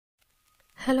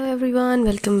Hello everyone,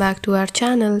 welcome back to our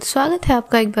channel. स्वागत है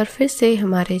आपका एक बार फिर से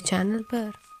हमारे चैनल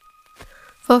पर।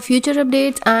 For future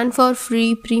updates and for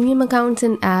free premium accounts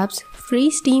in apps, free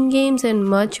Steam games and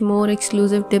much more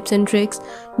exclusive tips and tricks,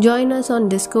 join us on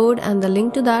Discord and the link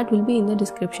to that will be in the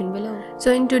description below.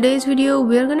 So in today's video,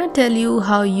 we are gonna tell you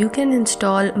how you can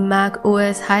install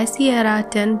MacOS High Sierra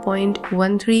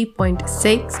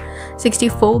 10.13.6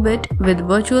 64-bit with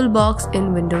VirtualBox in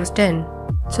Windows 10.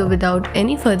 So without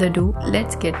any further ado,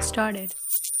 let's get started.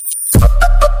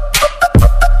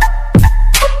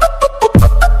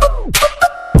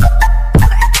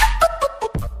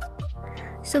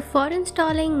 So for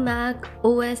installing Mac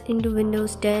OS into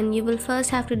Windows 10, you will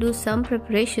first have to do some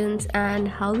preparations.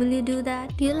 And how will you do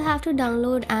that? You'll have to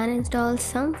download and install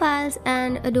some files,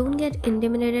 and don't get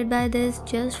intimidated by this.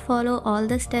 Just follow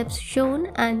all the steps shown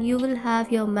and you will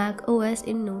have your Mac OS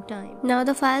in no time. Now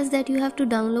the files that you have to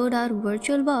download are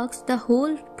VirtualBox. The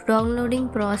whole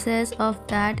downloading process of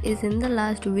that is in the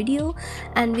last video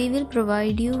and we will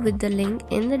provide you with the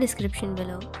link in the description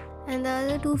below. And the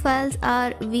other two files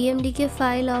are VMDK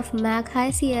file of Mac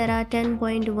High Sierra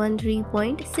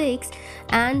 10.13.6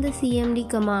 and the CMD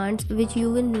commands which you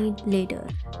will need later.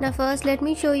 Now first let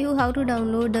me show you how to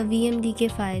download the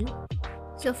VMDK file.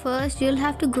 So first you'll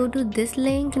have to go to this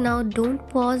link. Now don't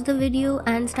pause the video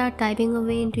and start typing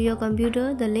away into your computer.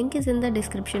 The link is in the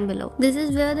description below. This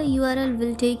is where the URL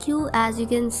will take you. As you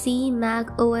can see,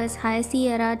 MacOS High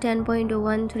Sierra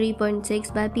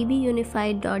 10.13.6 by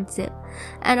Pbunified.zip,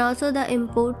 and also the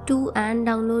import to and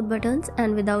download buttons,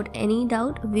 and without any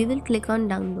doubt we will click on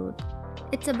download.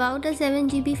 It's about a 7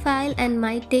 GB file and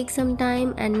might take some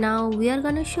time, and now we are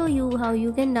gonna show you how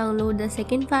you can download the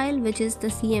second file, which is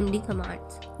the CMD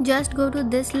commands. Just go to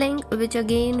this link, which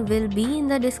again will be in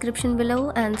the description below,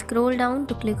 and scroll down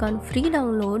to click on free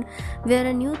download, where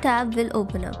a new tab will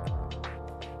open up.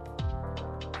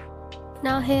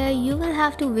 Now here you will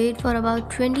have to wait for about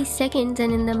 20 seconds,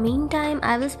 and in the meantime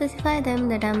I will specify them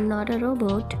that I'm not a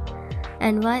robot.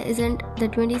 And why isn't the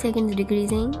 20 seconds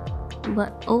decreasing?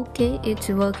 But okay, it's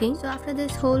working. So after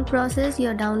this whole process,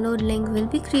 your download link will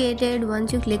be created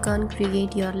once you click on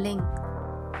create your link.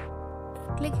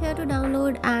 Click here to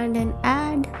download and an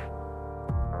add.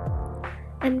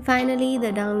 And finally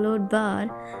the download bar,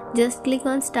 just click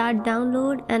on start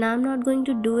download, and I'm not going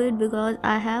to do it because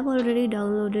I have already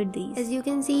downloaded these. As you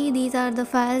can see, these are the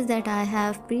files that I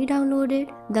have pre-downloaded,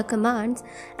 the commands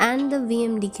and the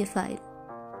VMDK file.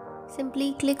 Simply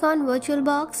click on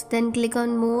VirtualBox, then click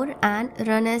on more and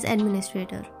run as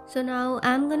administrator. So now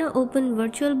I'm gonna open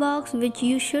VirtualBox, which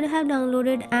you should have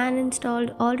downloaded and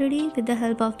installed already with the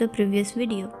help of the previous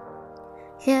video.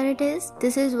 Here it is.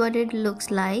 This is what it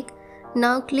looks like.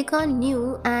 Now click on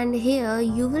new, and here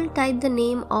you will type the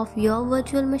name of your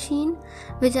virtual machine,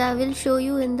 which I will show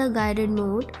you in the guided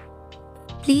mode.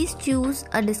 Please choose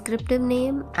a descriptive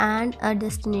name and a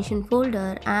destination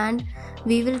folder, and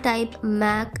we will type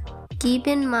Mac. Keep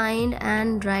in mind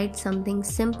and write something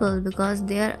simple because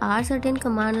there are certain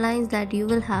command lines that you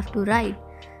will have to write.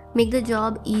 Make the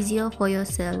job easier for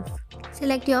yourself.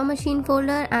 Select your machine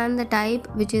folder and the type,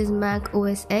 which is Mac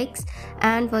OS X,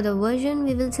 and for the version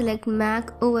we will select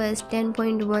Mac OS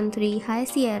 10.13 High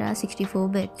Sierra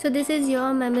 64-bit. So this is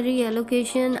your memory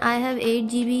allocation. I have 8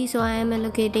 GB, so I am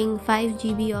allocating 5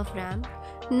 GB of RAM.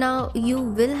 Now you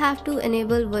will have to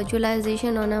enable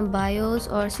virtualization on a BIOS,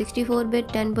 or 64-bit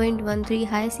 10.13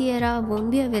 High Sierra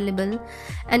won't be available,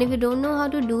 and if you don't know how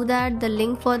to do that, the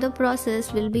link for the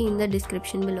process will be in the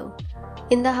description below.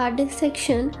 In the hard disk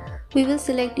section, we will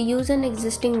select use an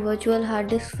existing virtual hard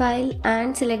disk file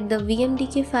and select the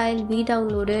VMDK file we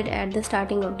downloaded at the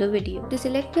starting of the video. To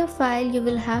select your file, you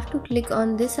will have to click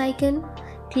on this icon,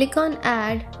 click on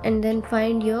add, and then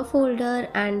find your folder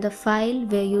and the file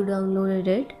where you downloaded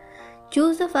it.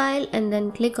 Choose the file and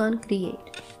then click on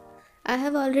create. I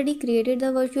have already created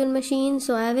the virtual machine,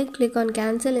 so I will click on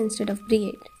cancel instead of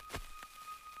create.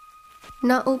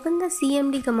 Now open the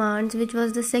CMD commands, which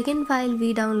was the second file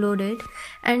we downloaded,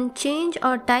 and change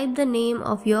or type the name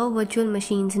of your virtual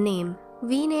machine's name.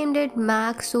 We named it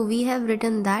Mac, so we have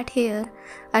written that here.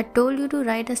 I told you to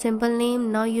write a simple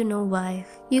name, now you know why.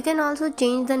 You can also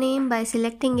change the name by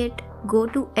selecting it, go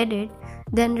to edit,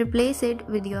 then replace it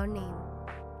with your name.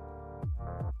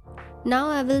 Now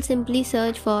I will simply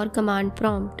search for command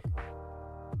prompt.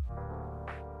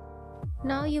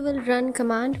 Now you will run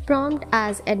command prompt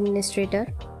as administrator.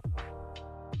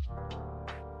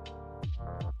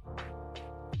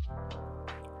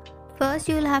 First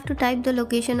you will have to type the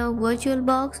location of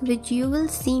VirtualBox, which you will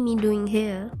see me doing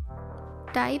here.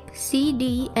 Type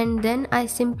cd, and then I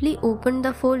simply opened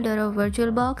the folder of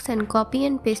VirtualBox and copy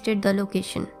and pasted the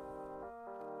location.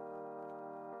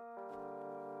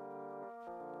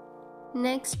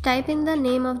 Next, type in the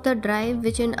name of the drive,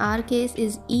 which in our case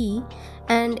is E,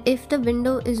 and if the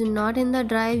window is not in the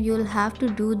drive, you'll have to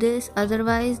do this,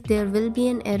 otherwise there will be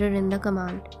an error in the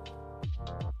command.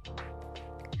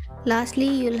 Lastly,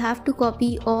 you'll have to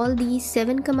copy all these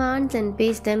 7 commands and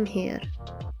paste them here.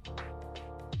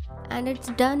 And it's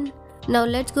done. Now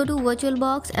let's go to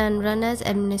VirtualBox and run as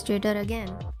administrator again.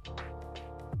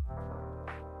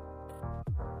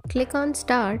 Click on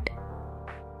Start.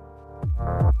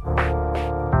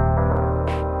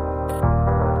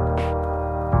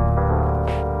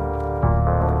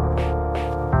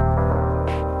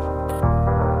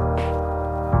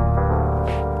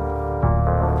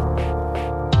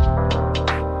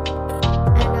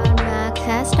 And our Mac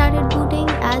has started booting,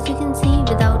 as you can see,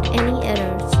 without any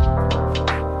errors.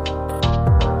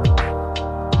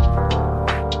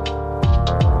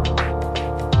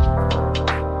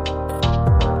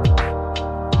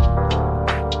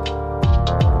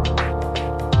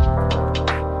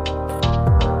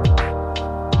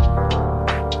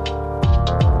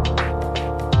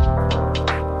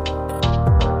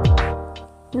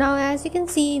 Now as you can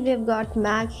see, we've got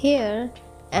Mac here,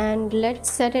 and let's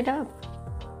set it up.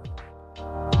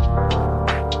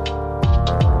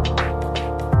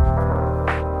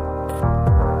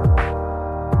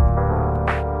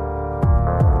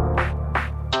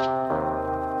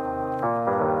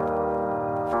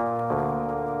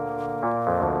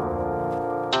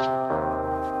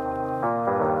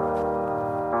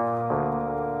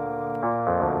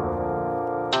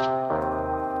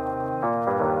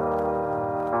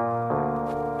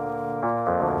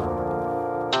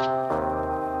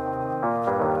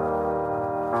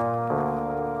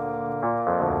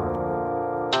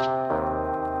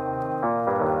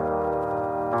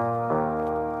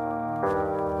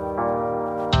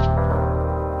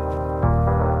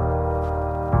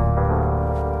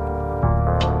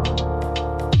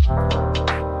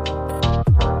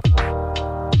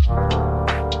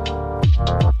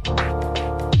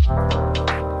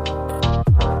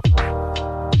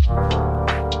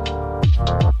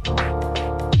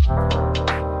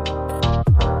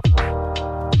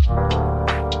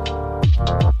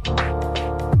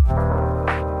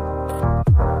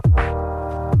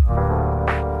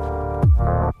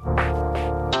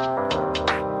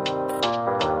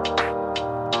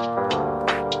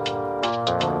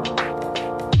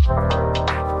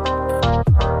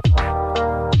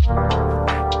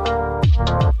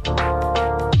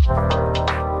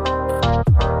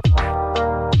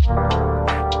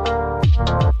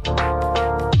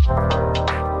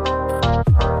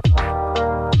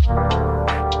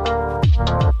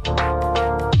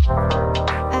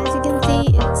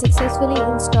 Successfully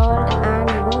installed and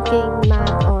working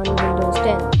Mac on Windows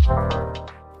 10.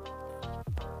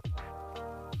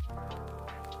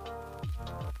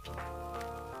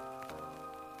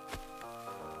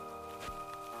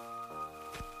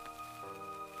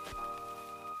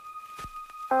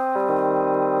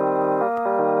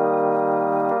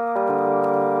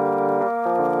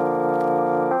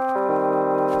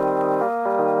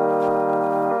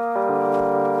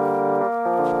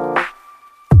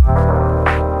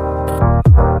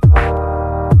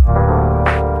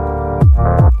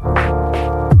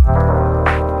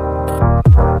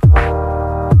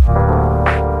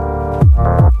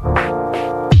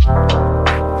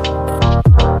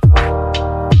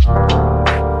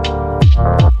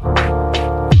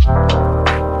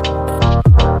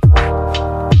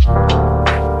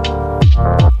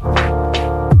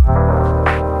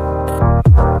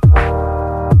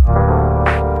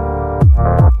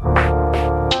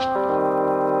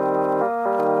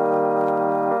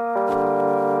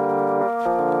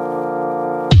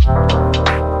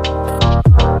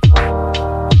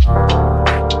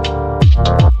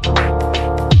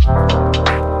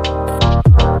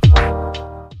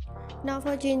 Now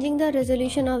for changing the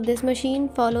resolution of this machine,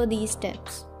 follow these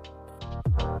steps.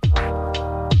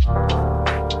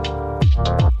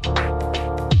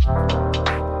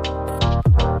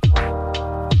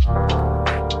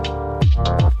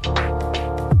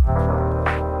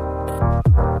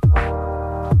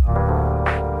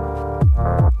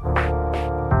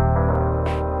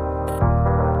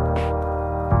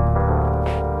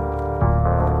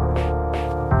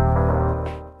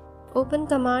 Open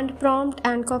command prompt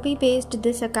and copy paste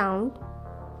this account.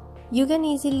 You can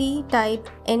easily type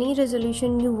any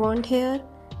resolution you want here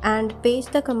and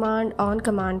paste the command on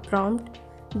command prompt,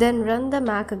 then run the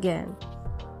Mac again.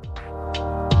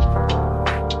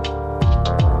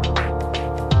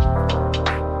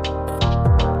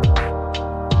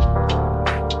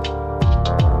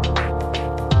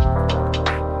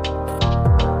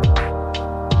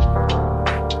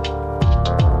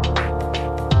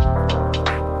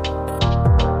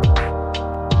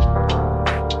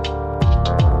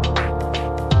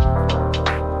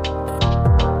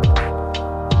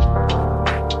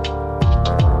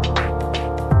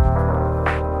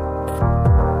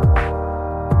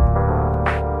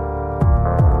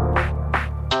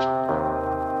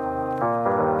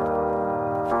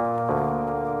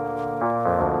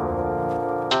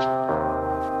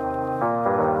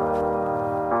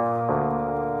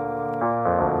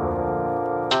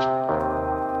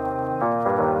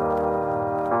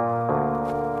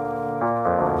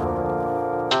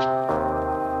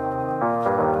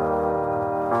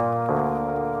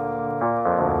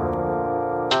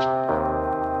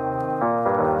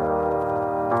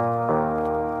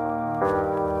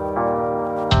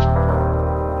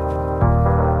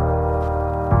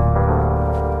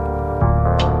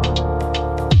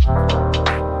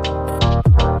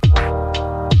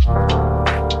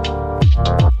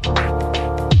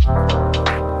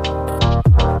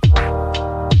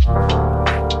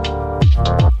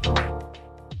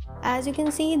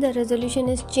 the resolution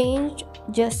is changed,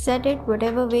 just set it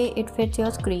whatever way it fits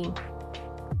your screen.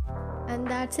 And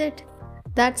that's it.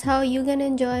 That's how you can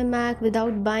enjoy Mac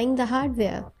without buying the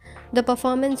hardware. The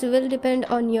performance will depend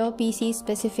on your PC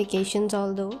specifications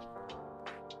although.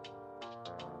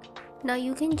 Now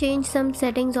you can change some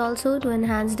settings also to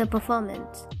enhance the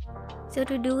performance. So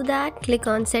to do that, click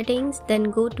on Settings, then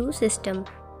go to System.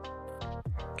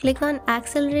 Click on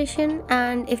Acceleration,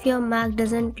 and if your Mac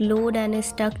doesn't load and is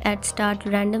stuck at Start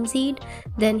Random Seed,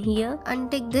 then here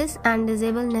untick this and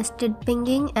disable nested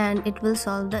pinging and it will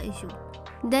solve the issue.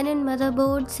 Then in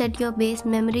Motherboard, set your base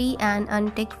memory and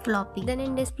untick floppy. Then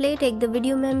in Display, take the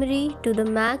video memory to the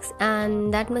max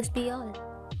and that must be all.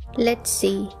 Let's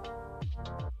see.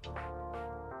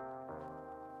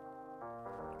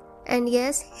 And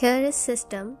yes, here is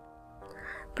System.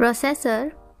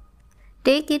 Processor,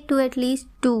 take it to at least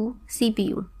 2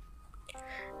 CPU.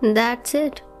 That's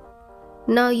it.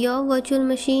 Now your virtual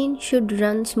machine should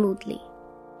run smoothly.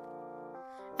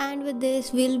 And with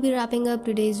this, we'll be wrapping up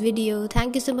today's video.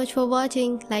 Thank you so much for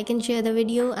watching. Like and share the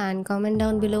video and comment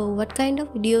down below what kind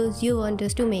of videos you want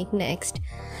us to make next.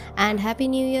 And Happy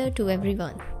New Year to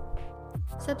everyone.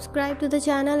 Subscribe to the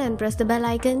channel and press the bell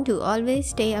icon to always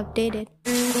stay updated.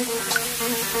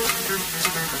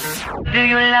 Do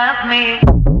you love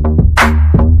me?